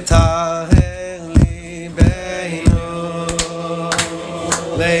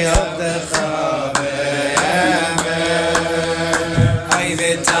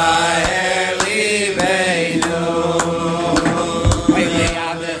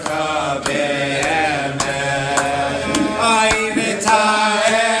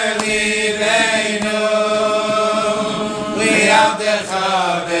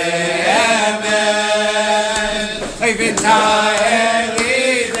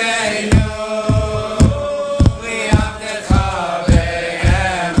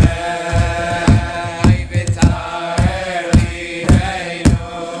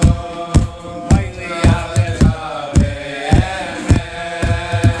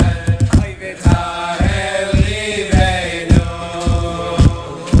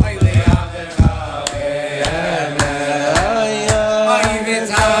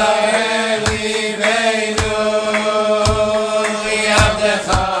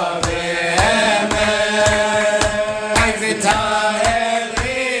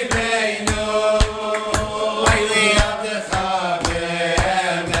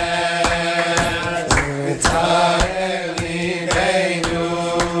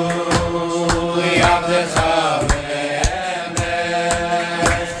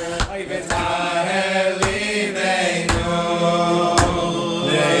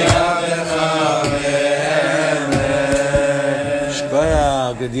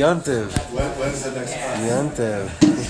 Good Yontiv. When's the next one? Yontiv.